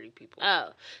celebrity people. Oh,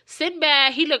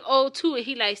 Sinbad, he look old too, and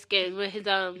he light skinned with his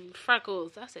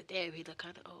freckles. I said, damn, he look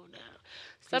kind of old now.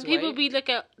 Some He's people white? be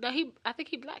looking. No, I think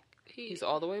he black. He's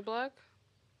all the way black?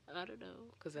 I don't know.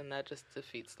 Because then that just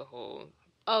defeats the whole.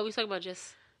 Oh, we talking about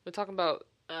just. We're talking about.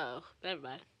 Oh, never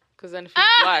mind. Because then if he's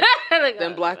black, Like,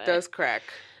 then oh, black man. does crack.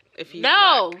 If he's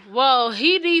No, black. well,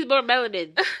 he needs more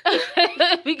melanin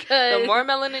because The more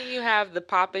melanin you have, the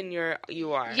popin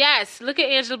you are. yes, look at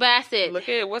Angela Bassett. Look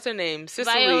at what's her name,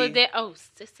 Cicely.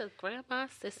 Sister Grandma,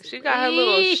 Sister. She got her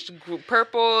little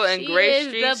purple and gray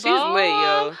streaks. She's lit,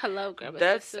 yo. Hello, Grandma.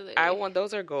 That's Cicely.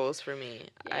 those are goals for me.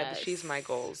 Yes. She's my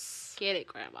goals. Get it,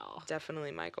 Grandma.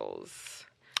 Definitely my goals.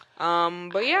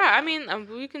 But yeah, I mean,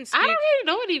 we can speak. I don't really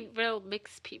know any real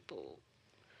mixed people.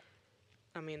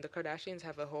 I mean, the Kardashians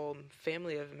have a whole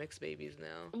family of mixed babies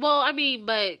now. Well, I mean,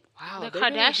 but Wow, the they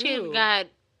really Kardashians do. got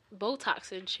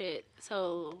Botox and shit.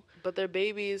 So, But their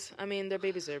babies, I mean, their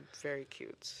babies are very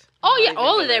cute. oh I'm yeah, not even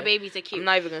all of their gonna- babies are cute. I'm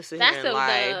not even gonna sit That's here and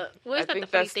lie. well, it's I not the think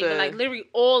funny that's thing, but like literally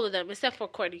all of them, except for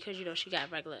Courtney, because you know she got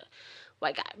a regular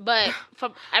white guy. But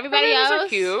from everybody Her babies else, are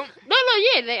cute. No,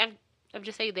 yeah, I'm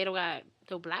just saying they don't got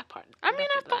no black part. I mean,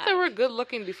 I thought they were good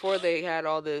looking before they had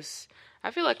all this.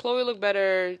 I feel like Chloe looked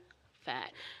better.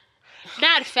 fat,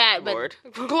 not fat, but Lord,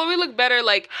 Chloe looked better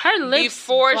like her lips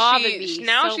before bother me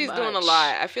now so she's doing a much.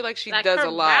 lot. I feel like she Like does her a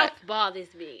lot mouth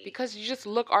bothers me. because you just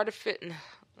look artificial.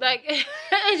 Like it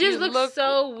You just looks look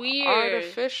so weird.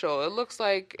 Artificial. It looks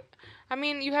like. I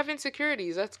mean, you have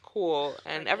insecurities. That's cool,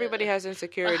 and everybody has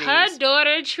insecurities. Her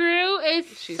daughter, True, is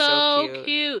She's so so cute.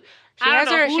 cute. She I has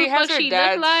don't know her. who She the has fuck her she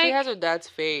dad's. look like. She has her dad's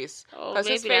face Oh, because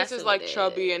his maybe face that's is what like it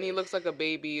chubby, and he is. looks like a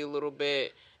baby a little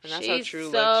bit, and that's She's how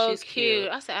True so looks. She's cute.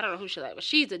 I said I don't know who she like, but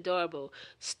she's adorable.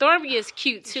 Stormy is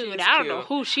cute too, She's and I don't know cute.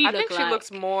 who she I look think like. she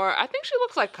looks more. I think she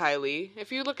looks like Kylie.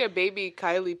 If you look at baby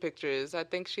Kylie pictures, I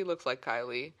think she looks like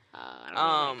Kylie. I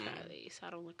don't really like Kylie, so I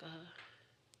don't look at her.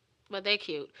 But they're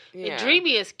cute. Yeah. And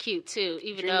Dreamy is cute too,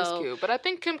 even Dream is though cute, but I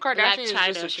think Kim Blac Kardashian is Chyna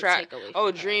just should attract. take away Oh,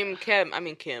 from her. Dream Kim. I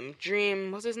mean Kim.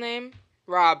 Dream. What's his name?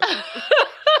 Rob.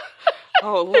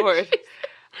 Oh Lord.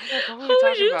 I was like, what were we who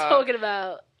was you about? talking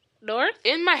about? North?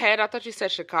 In my head, I thought you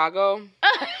said Chicago.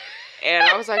 And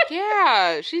I was like,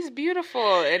 yeah, she's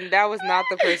beautiful. And that was not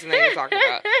the person that you're talking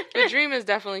about. The Dream is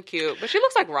definitely cute. But she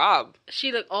looks like Rob.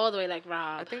 She looked all the way like I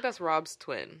Rob. think that's Rob's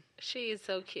twin. She is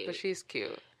so cute. But she's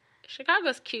cute.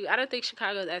 Chicago's cute. I don't think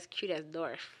Chicago's as cute as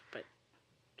North, but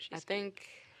she's I think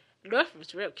cute. North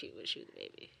was real cute when she was a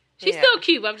baby. She's Yeah. still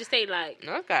cute, but I'm just saying like,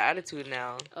 North got attitude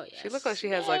now. oh yeah. She looks like she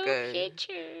has like a...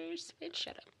 pictures. Bitch,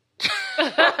 shut up.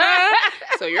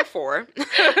 So you're 4.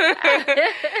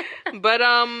 But,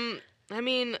 I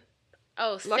mean,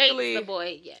 Oh, Luckily- Saints, the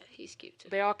boy. Yeah, he's cute too.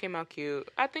 they all came out cute.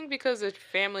 I think because the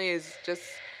family is just...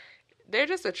 They're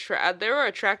just they were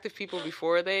attractive people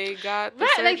before they got the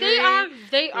Right, surgery. like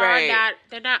they are Right. not.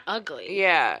 They're not ugly.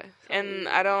 Yeah, and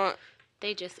I don't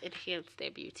They just enhance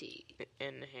their beauty.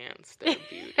 enhance their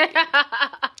beauty.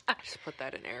 Just put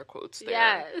that in air quotes there.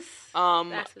 Yes.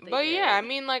 That's what they But did. yeah, I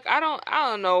mean, like, I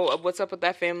don't know what's up with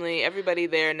that family. Everybody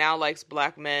there now likes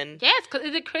black men. Yes, because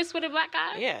is it Chris with a black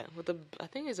guy? Yeah, I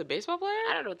think he's a baseball player.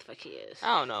 I don't know what the fuck he is.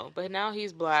 I don't know, but now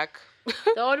he's black.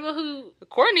 The only one who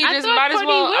Courtney I just thought might as Courtney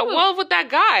well. Whitman- Well, with that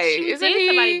guy, she was isn't dating he?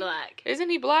 somebody black Isn't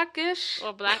he blackish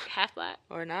or black, half black?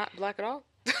 or not black at all?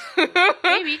 Maybe. I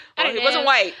Well, don't he know. wasn't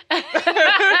white.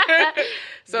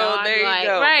 So there you Non-white.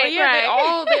 go. Right, but yeah,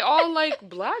 right. they all like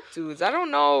black dudes. I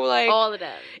don't know, like All of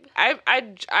them.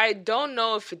 I don't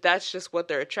know if that's just what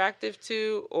they're attracted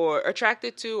to, or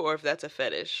if that's a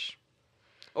fetish,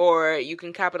 or you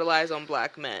can capitalize on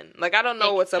black men. Like I don't know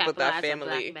They what's up with that capitalize on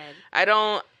family. black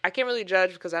men. I can't really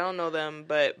judge because I don't know them,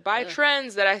 but by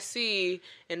trends that I see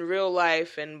in real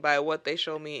life and by what they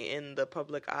show me in the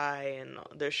public eye and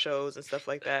their shows and stuff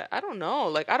like that, I don't know.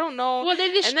 Like I don't know. Well, they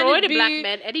And then destroyed the it'd black be-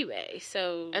 men anyway,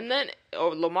 so And then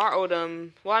Lamar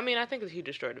Odom. Well, I mean, I think he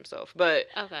destroyed himself, but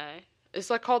okay. It's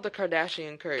like called the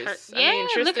Kardashian curse. Yeah, I mean,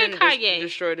 look Tristan at Kanye.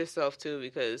 destroyed himself too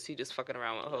because he just fucking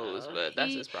around with hoes, but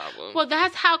that's his problem. Well,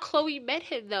 that's how Chloe met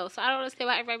him, though. So I don't understand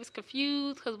why everybody was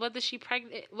confused. Because wasn't she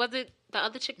pregnant? Was it the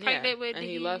other chick pregnant with? And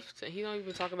he left. He don't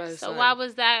even talk about his son. So why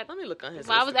was that? Let me look on his.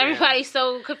 Why Instagram. was everybody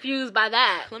so confused by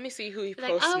that? Let me see who he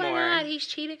Like, posts oh more. my god, he's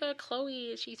cheating on Chloe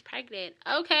and she's pregnant.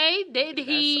 Okay, did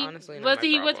he? Honestly not Was my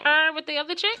he with problem. her with the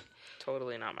other chick?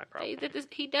 Totally not my problem.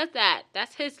 He does that.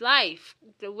 That's his life.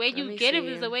 The way you me get him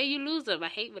see. is the way you lose him. I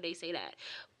hate when they say that,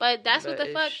 but that's what the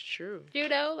But fuck. it's true. You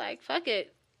know, like fuck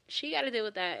it. She got to deal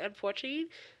with that.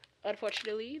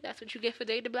 Unfortunately, that's what you get for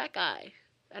dating a black guy.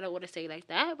 I don't want to say it like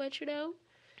that, but you know,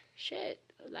 shit,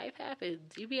 life happens.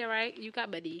 You be alright. You got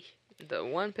money. The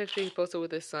one picture he posted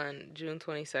with his son, June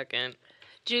 22nd.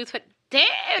 June 20. Damn,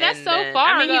 that's And so then-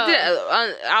 far I mean, ago. he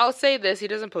did. I'll say this: he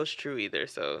doesn't post true either,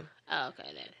 so Oh,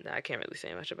 okay then. I can't really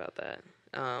say much about that.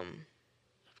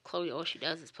 Chloe, all she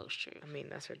does is post true. I mean,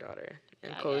 that's her daughter,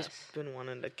 and I Chloe's guess. been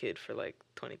wanting a kid for like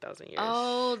 20,000 years.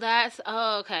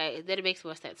 Oh, okay. Then it makes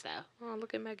more sense now. Oh,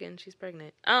 look at Megan. She's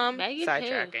pregnant. Megan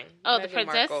Sidetracking. Oh, the Meghan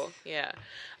princess? Markle. Yeah.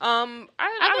 I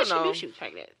I don't thought know. she knew she was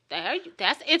pregnant.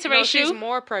 That's interracial. No, she's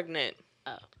more pregnant.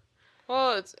 Oh.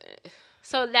 Well,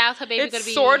 So now's her baby gonna it's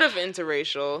be sort of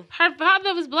interracial. Her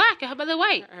father was black and her mother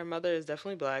white. Her mother is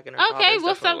definitely black, and her Okay, father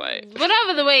well, is definitely white.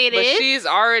 whatever the way it But is. she's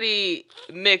already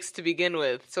mixed to begin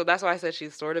with, so that's why I said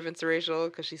she's sort of interracial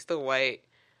because she's still white.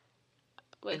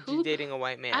 Wait, and who? she's dating a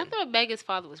white man. I thought Megan's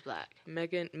father was black.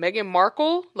 Meghan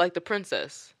Markle, like the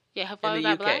princess Yeah, her in father's the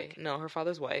not UK. black. No, her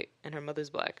father's white and her mother's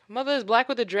black. Mother is black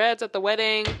with the dreads at the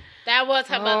wedding. That was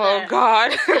her Oh mother.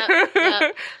 God!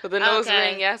 Yep. With the nose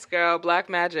Okay. ring, yes, girl. Black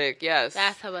magic, yes.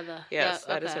 That's her mother. Yes, Yep,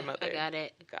 that is okay, her mother. I got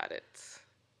it. Got it.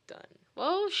 Done.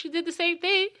 Well, she did the same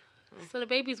thing. So the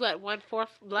baby's what, 1/4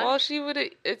 black? Well, she would.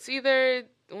 It's either.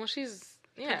 Well, she's.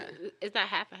 Yeah. It's not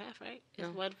half and half, right? It's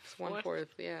No, it's 1/4. 1/4.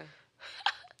 Yeah.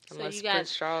 So Unless you got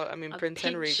Prince Charles. I mean, a Prince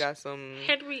Henry pinch. got some.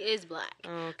 Henry is black.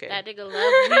 Oh, okay. That nigga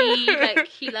love weed. Like,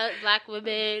 he loves black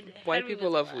women. White Henry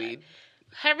people was love black. weed.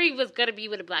 Henry was gonna be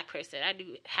with a black person. I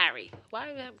knew Harry. Why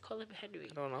did I call him Henry?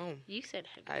 I don't know. You said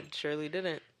Henry. I surely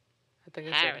didn't. I think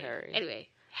I Harry. said Harry. Anyway,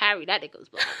 Harry, that nigga was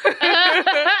black.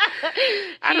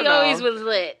 I don't he always know. was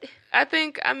lit. I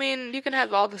think. I mean, you can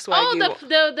have all the swag Oh, you want.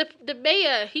 the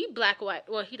mayor, he black white.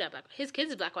 Well, he not black. His kids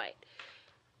is black white.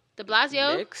 De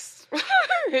Blasio. Mix.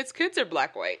 His kids are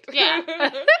black white.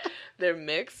 Yeah. They're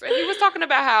mixed. And he was talking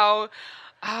about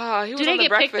how he was they on the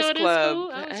get picked Breakfast on in Club.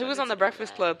 school? I was He was trying on the to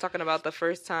Breakfast that. Club talking about the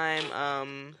first time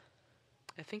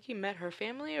I think he met her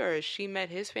family or she met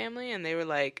his family and they were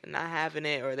like not having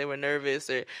it or they were nervous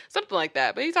or something like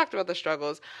that. But he talked about the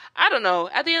struggles. I don't know.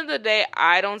 At the end of the day,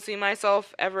 I don't see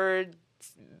myself ever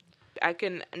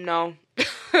no.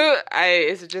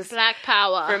 It's just Black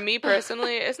power. for me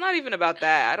personally, it's not even about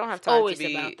that. I don't have time always to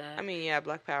be. about that. I mean, yeah,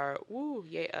 Black Power, woo,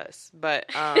 yay us. But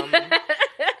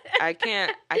I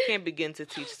can't begin to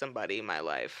teach somebody my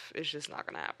life. It's just not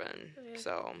gonna happen. Yeah,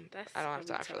 So that's I don't have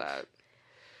gonna time be for tough.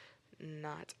 that.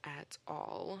 Not at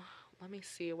all. Let me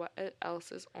see what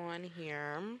else is on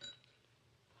here.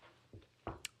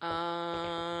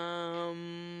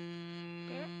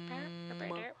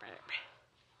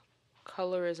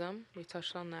 Colorism. We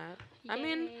touched on that. I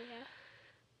mean,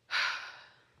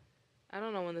 I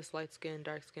don't know when this light skin,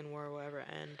 dark skin war will ever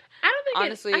end. I don't think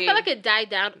honestly, I feel like it died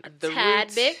down a the tad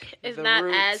roots- bit. It's the not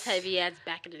roots- as heavy as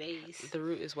back in the days. The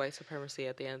root is white supremacy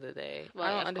at the end of the day. Well,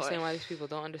 I don't of understand course. why these people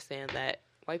don't understand that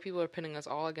white people are pinning us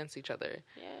all against each other.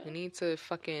 Yeah. We need to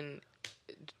fucking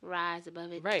Rise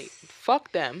above it. right.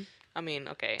 Fuck them. I mean,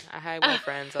 okay, I have white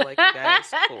friends. I like you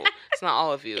guys. Cool. It's not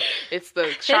all of you. It's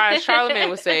the Charlemagne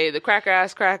would say the cracker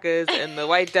ass crackers and the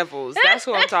white devils. That's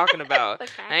who I'm talking about. The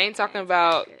I ain't talking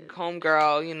cracker-ass about crackers.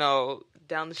 homegirl,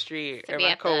 down the street or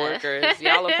my Samantha. coworkers.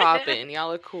 Y'all are popping.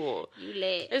 Y'all are cool. You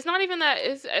lit. It's not even that.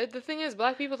 It's the thing is,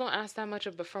 black people don't ask that much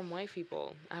from white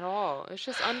people at all. It's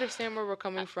just understand where we're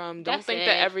coming from. Don't That's think it.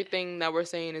 that everything that we're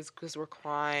saying is because we're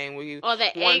crying. Or the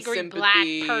want angry black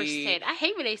sympathy. person. I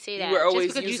hate when they say that. You were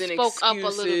always just because using you spoke excuses.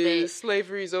 up a little bit.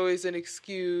 Slavery is always an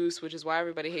excuse, which is why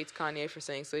everybody hates Kanye for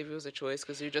saying slavery was a choice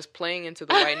because you're just playing into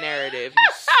the white narrative. You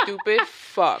stupid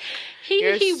fuck.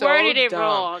 You're He so worded it dumb.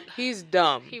 wrong. He's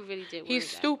dumb. He really did. He's word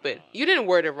that stupid. wrong. You didn't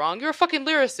word it wrong. You're a fucking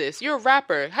lyricist. You're a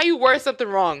rapper. How you word something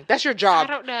wrong? That's your job.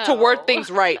 I don't know. To word things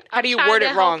right. How I'm do you trying word to it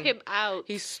help wrong? him out.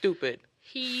 He's stupid.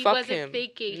 He Fuck wasn't him.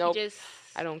 thinking. Nope. He just.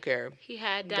 I don't care. He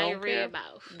had Don't diarrhea care.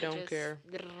 mouth. Don't Just care.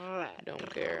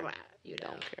 Don't care. You know.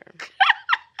 Don't care.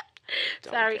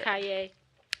 Don't Sorry, care. Kanye.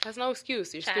 That's no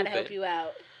excuse. You're Trying to help stupid. you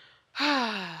out.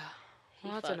 Well, He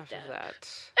that's fucked enough up. of that.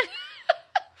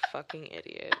 Fucking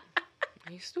idiot.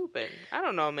 He's stupid. I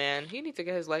don't know, man. He needs to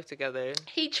get his life together.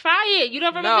 He tried. You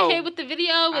don't remember him with the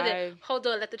video with it? Hold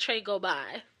on, let the train go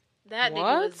by. That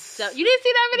nigga was dumb. You didn't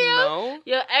see that video? No.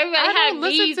 Yo, everybody had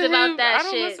memes about that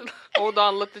shit. Hold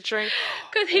on, let the train.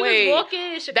 Because he was walking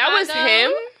in Chicago. That was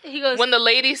him? He goes, when the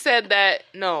lady said that,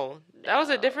 no. That was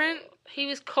a different... He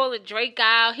was calling Drake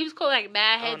out. He was calling like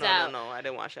mad heads out. No, I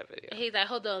didn't watch that video. He's like,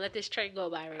 hold on, let this train go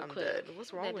by real quick. Dead.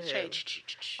 What's wrong with him? Isn't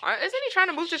he trying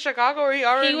to move to Chicago or he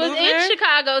already moved there? He was in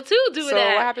Chicago too doing that.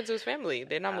 So what happened to his family?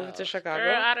 They're not moving to Chicago?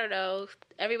 Girl, I don't know.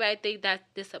 Everybody think that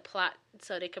this a plot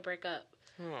so they could break up.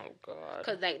 Oh, God.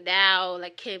 Because like now,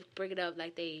 like Kim bringing up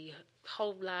like they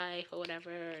home life or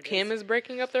whatever. Kim is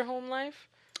breaking up their home life?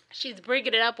 She's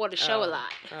bringing it up on the show a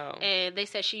lot. Oh. And they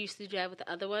said she used to do that with the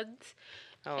other ones.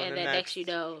 Oh, and then next you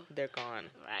know, they're gone.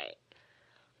 Right.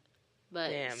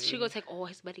 But she gonna take all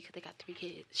his money because they got 3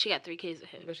 kids. She got 3 kids with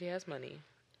him. But she has money.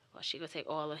 Well, she gonna take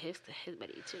all of his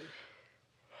money too.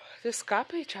 Does Scott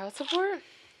pay child support?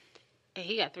 And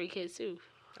he got 3 kids too.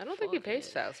 I don't think he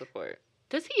pays child support.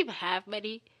 Does he even have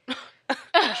money?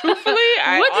 Truthfully,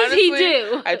 what does he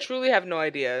do? I truly have no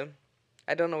idea.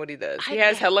 I don't know what he does. He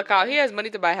has money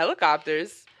to buy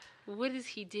helicopters. What does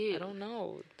he do? I don't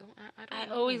know. I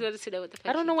always wanted to know what the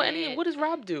fuck I don't know what does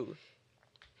Rob do?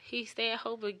 He stay at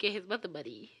home and get his mother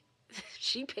money.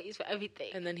 She pays for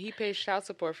everything. And then he pays child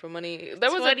support for money.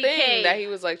 There was a thing that he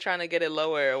was like trying to get it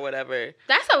lower or whatever.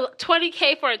 That's a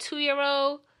 $20K for a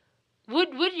 2-year-old.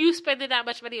 Would you spend that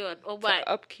much money on what? To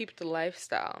upkeep the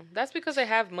lifestyle. That's because they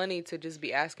have money to just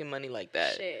be asking money like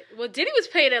that. Shit. Well, Diddy was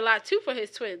paying a lot too for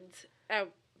his twins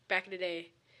back in the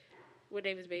day. What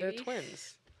name is babies? They're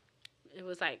twins. It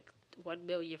was like $1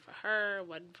 million for her,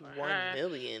 one for her. $1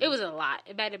 million. It was a lot.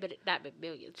 It might have been not been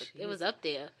millions, but it was up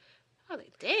there. I was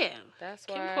like, damn. That's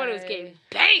Kim why Porter was getting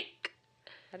bank.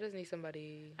 I just need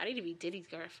somebody. I need to be Diddy's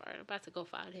girlfriend. I'm about to go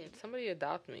find him. Somebody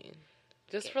adopt me,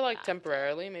 just for like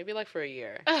temporarily, maybe like for a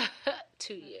year.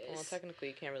 2 years. Well, technically,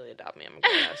 you can't really adopt me. I'm a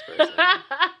grown ass person.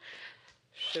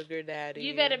 Sugar daddy.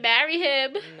 You better marry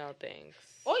him. No thanks.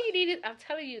 All you need is, I'm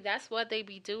telling you, that's what they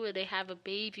be doing. They have a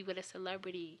baby with a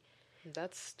celebrity.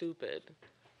 That's stupid.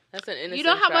 That's an innocent. You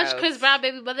know how much Chris Brown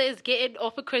baby mother is getting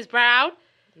off of Chris Brown?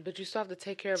 But you still have to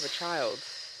take care of a child.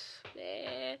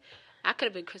 Man, I could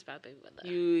have been Chris Brown baby mother.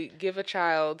 You give a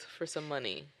child for some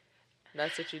money.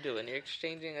 That's what you do, and you're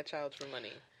exchanging a child for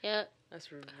money. Yeah. That's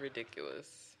ridiculous.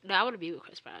 No, I want to be with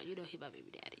Chris Brown. You know he's my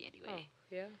baby daddy anyway.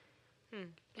 Oh, yeah?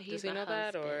 Does he know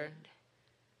that, or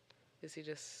is he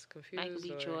just confused? Michael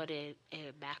B. Jordan and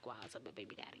Mac Wiles are my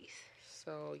baby daddies.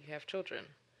 So you have children?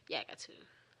 Yeah, I got 2.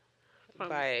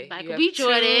 By Michael B.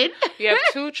 Jordan. You have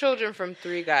 2 children from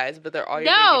 3 guys, but they're all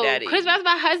your baby daddies. No, Chris Brown's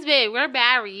my husband. We're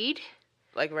married.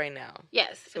 Like right now?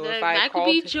 Yes. So and if Michael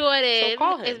B.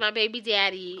 Jordan is my baby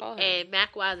daddy, and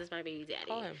Mac Wiles is my baby daddy.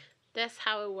 Call him. That's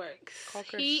how it works. Call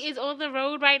Chris. He is on the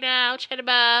road right now,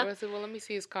 Chenaba. Well, let me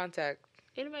see his contact.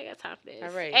 Anybody got time for this?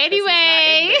 All right.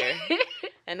 Anyway.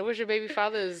 And what's your baby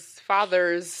father's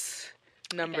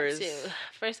numbers?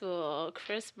 First of all,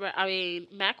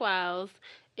 Mac Wiles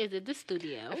is in the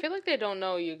studio. I feel like they don't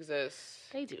know you exist.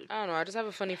 They do. I don't know. I just have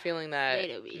a funny feeling that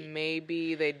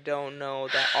maybe they don't know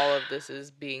that all of this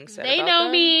is being said They about know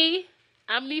them. me.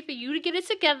 I'm need for you to get it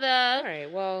together. All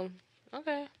right. Well,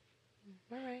 okay.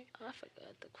 All right. Oh, I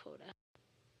forgot the quote. I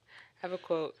have a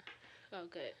quote. Oh,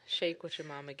 good. Shake what your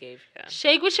mama gave you.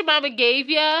 Shake what your mama gave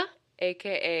you.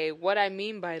 AKA, what I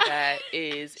mean by that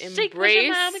is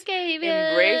embrace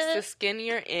the skin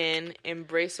you're in,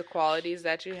 embrace the qualities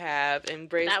that you have,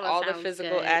 embrace all the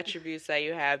physical attributes that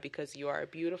you have, because you are a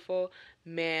beautiful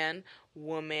man,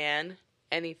 woman,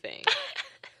 anything.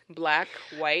 Black,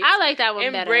 white. I like that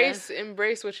one better.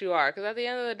 Embrace what you are, because at the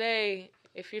end of the day,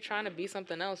 if you're trying to be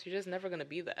something else, you're just never going to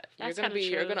be that. That's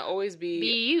you're going to always be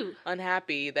you.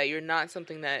 Unhappy that you're not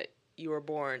something that you were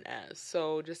born as.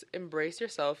 So just embrace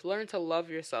yourself. Learn to love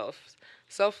yourself.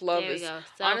 Self-love is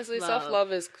honestly,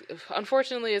 self-love is,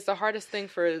 unfortunately, it's the hardest thing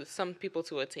for some people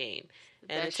to attain.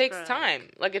 And it takes time.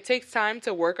 Like, it takes time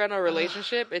to work on a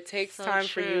relationship. It takes time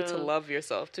for you to love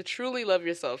yourself, to truly love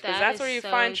yourself. Because that's where you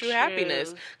find true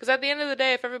happiness. Because at the end of the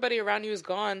day, if everybody around you is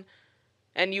gone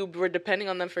and you were depending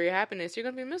on them for your happiness, you're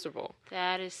going to be miserable.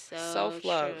 That is so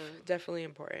Self-love, true. definitely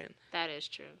important. That is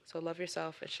true. So love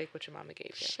yourself and shake what your mama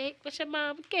gave you. Shake what your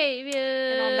mama gave you.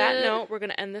 And on that note, we're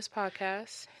going to end this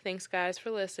podcast. Thanks, guys, for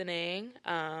listening.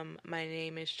 My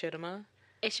name is Chidima.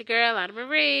 It's your girl, Alana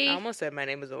Marie. I almost said my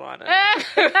name is Alana.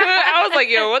 I was like,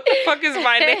 yo, what the fuck is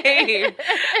my name?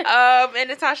 And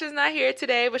Natasha's not here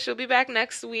today, but she'll be back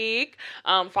next week.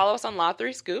 Follow us on Law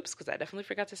 3 Scoops, because I definitely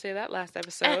forgot to say that last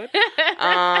episode.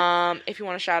 If you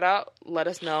want to shout out, let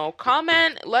us know.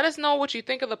 Comment. Let us know what you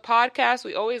think of the podcast.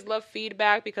 We always love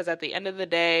feedback, because at the end of the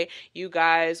day, you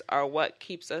guys are what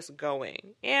keeps us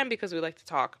going. And because we like to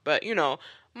talk. But, you know,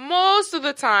 most of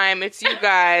the time, it's you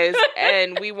guys,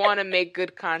 and we want to make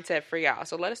good content for y'all.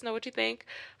 So let us know what you think.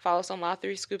 Follow us on Law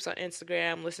 3 Scoops on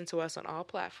Instagram. Listen to us on all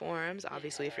platforms.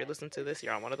 Obviously, if you're listening to this,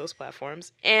 you're on one of those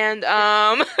platforms. And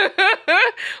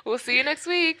we'll see you next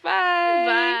week.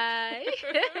 Bye.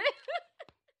 Bye.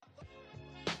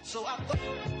 So I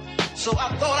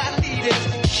thought I needed.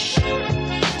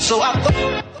 So I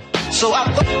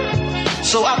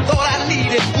thought I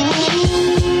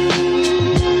needed. Ooh.